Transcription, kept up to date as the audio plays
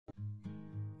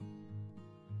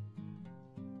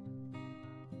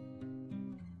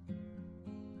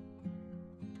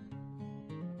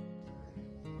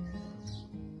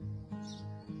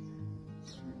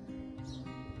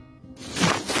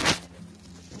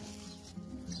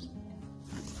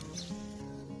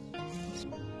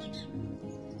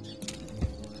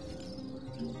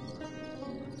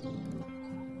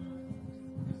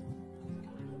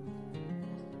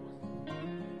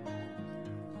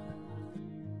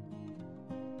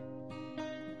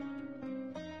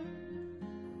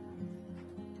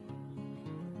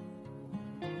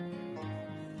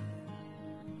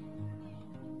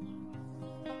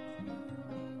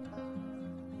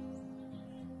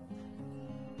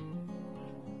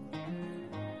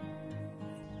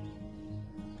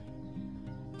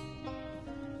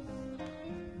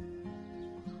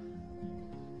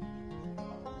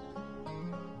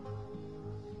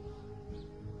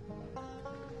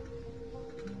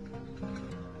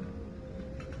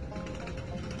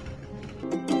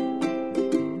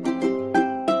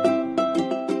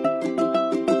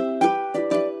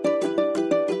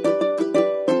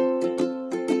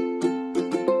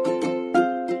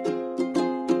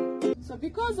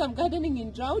because I'm gardening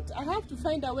in drought, I have to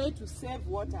find a way to save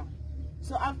water.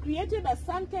 So I've created a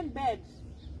sunken bed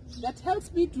that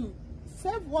helps me to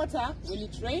save water when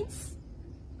it rains,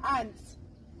 and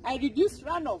I reduce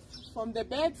runoff from the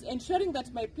beds, ensuring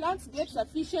that my plants get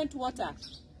sufficient water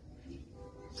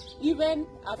even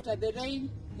after the rain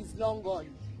is long gone.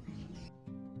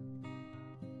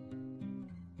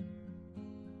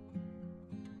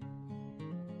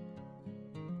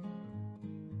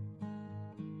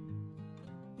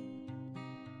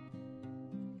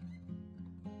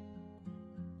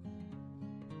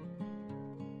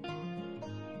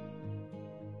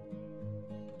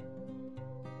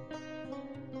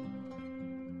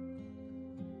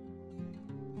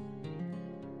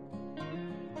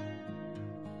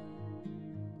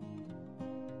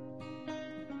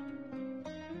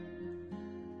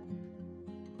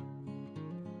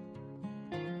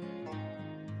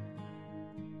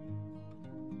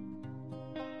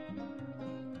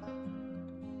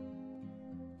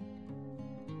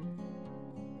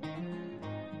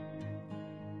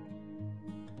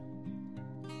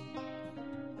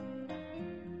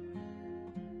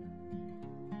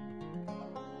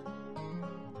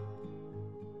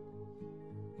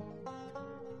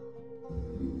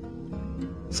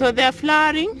 So they're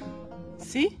flowering,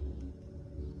 see?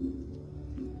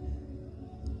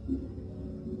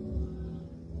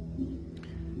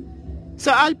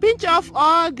 So I'll pinch off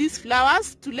all these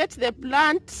flowers to let the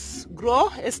plant grow,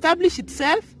 establish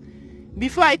itself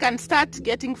before I can start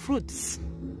getting fruits.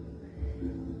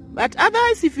 But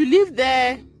otherwise, if you leave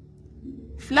the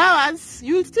flowers,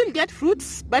 you'll still get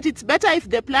fruits, but it's better if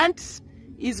the plant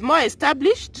is more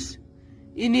established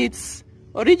in its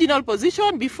original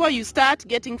position before you start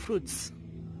getting fruits.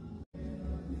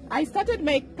 I started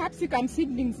my capsicum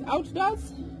seedlings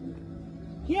outdoors.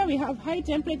 Here we have high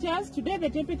temperatures. Today the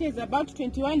temperature is about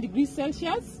 21 degrees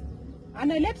Celsius,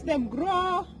 and I let them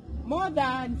grow more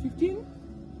than 15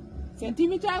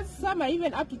 centimeters. Some are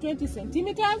even up to 20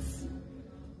 centimeters.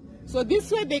 So this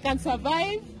way they can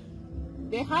survive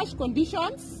the harsh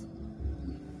conditions,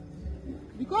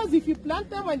 because if you plant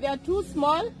them when they are too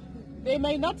small, they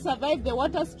may not survive the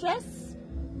water stress.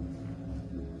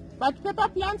 But pepper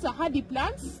plants are hardy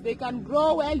plants. They can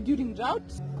grow well during drought.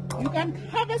 You can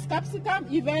harvest capsicum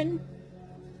even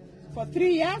for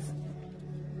 3 years.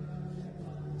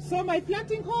 So my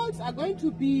planting holes are going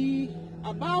to be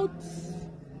about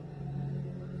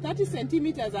 30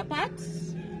 centimeters apart.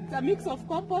 It's a mix of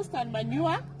compost and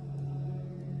manure.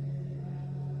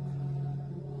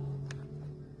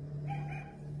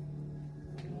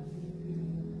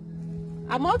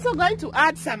 I'm also going to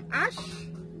add some ash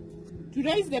to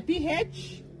raise the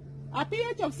pH. A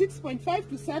pH of 6.5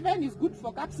 to 7 is good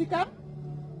for capsicum.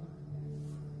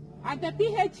 And the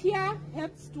pH here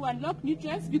helps to unlock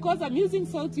nutrients because I'm using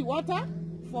salty water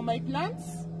for my plants.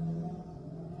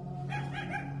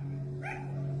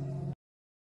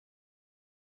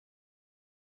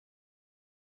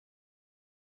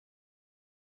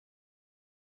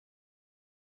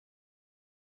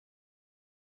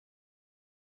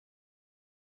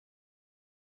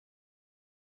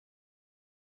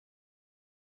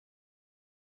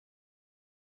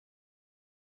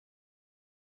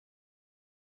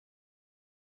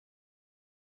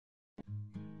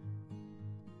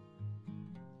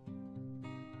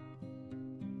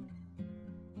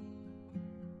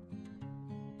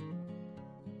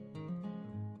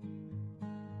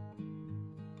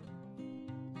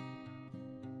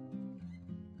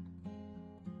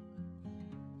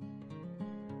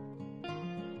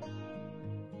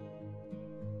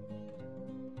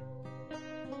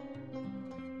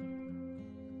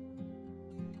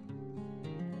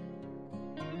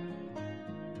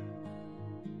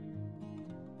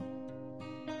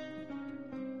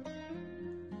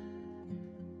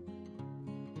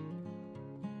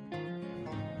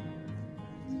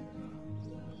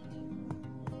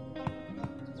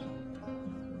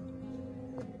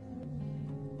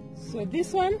 So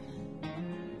this one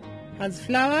has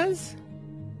flowers.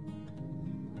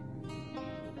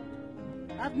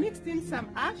 I've mixed in some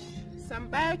ash, some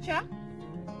biochar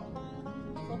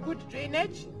for good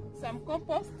drainage, some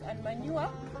compost and manure.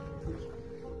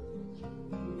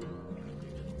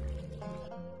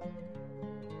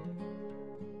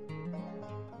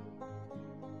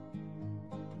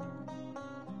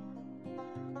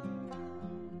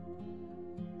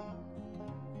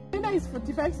 Is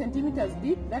 45 centimeters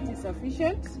deep. That is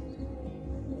sufficient,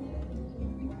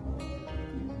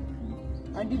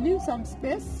 and you leave some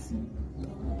space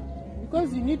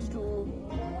because you need to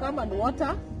come and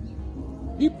water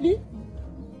deeply.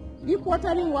 Deep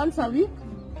watering once a week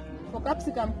for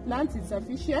capsicum plants is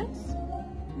sufficient.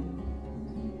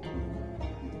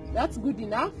 That's good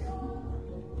enough.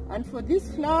 And for these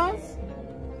flowers,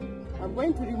 I'm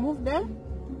going to remove them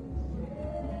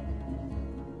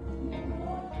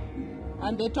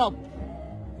and the top.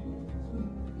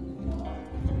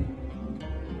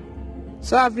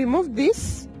 So I've removed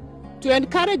this. To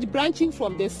encourage branching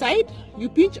from the side, you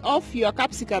pinch off your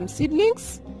capsicum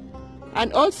seedlings,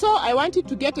 and also I want it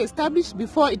to get established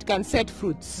before it can set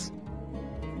fruits.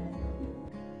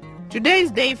 Today is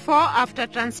day 4 after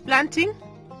transplanting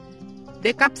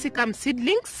the capsicum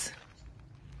seedlings.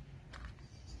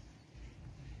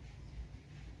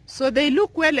 So they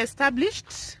look well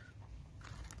established.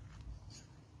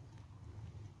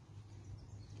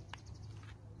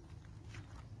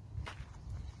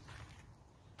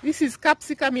 This is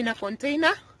capsicum in a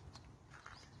container.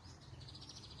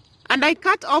 And I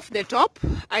cut off the top.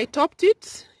 I topped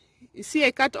it. You see,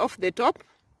 I cut off the top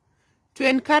to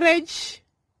encourage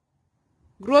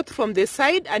growth from the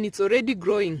side, and it's already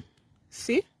growing.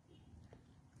 See?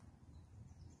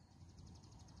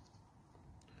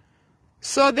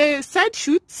 So the side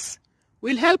shoots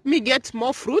will help me get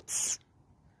more fruits.